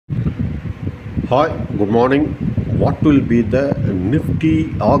Hi, good morning. What will be the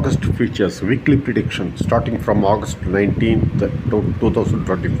Nifty August futures weekly prediction starting from August 19th to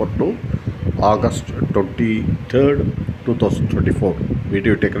 2024 to August 23rd 2024?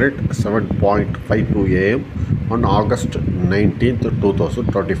 Video take rate 7.52 am on August 19th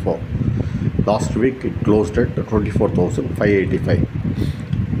 2024. Last week it closed at 24,585.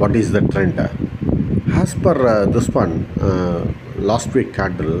 What is the trend? As per this one, last week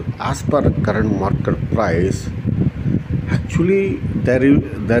candle, as per current market price, actually there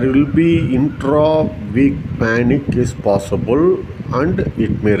will be intra-week panic is possible and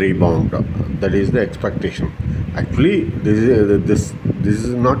it may rebound. That is the expectation. Actually, this is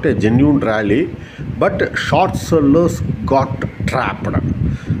not a genuine rally, but short sellers got trapped.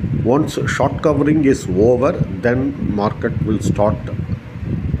 Once short covering is over, then market will start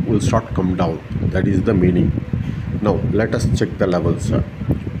come down. That is the meaning. Now let us check the levels.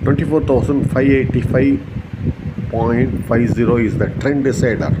 24,585.50 is the trend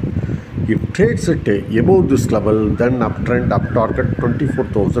decider. If trades at above this level, then uptrend up target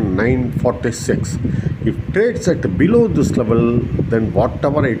 24,946. If trades at below this level, then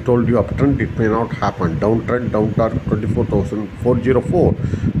whatever I told you uptrend, it may not happen. Downtrend, down target 24,404,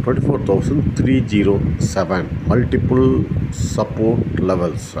 24,307. Multiple support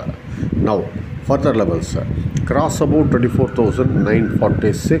levels. Now further levels. Cross above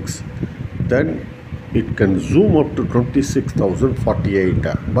 24,946, then it can zoom up to 26,048,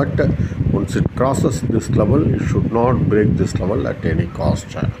 but once it crosses this level, it should not break this level at any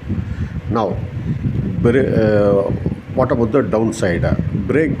cost. Now what about the downside?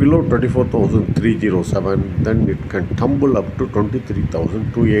 Break below 24,307, then it can tumble up to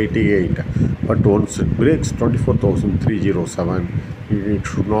 23,288, but once it breaks 24,307, it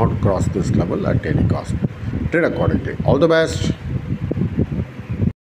should not cross this level at any cost. Trade accordingly. All the best.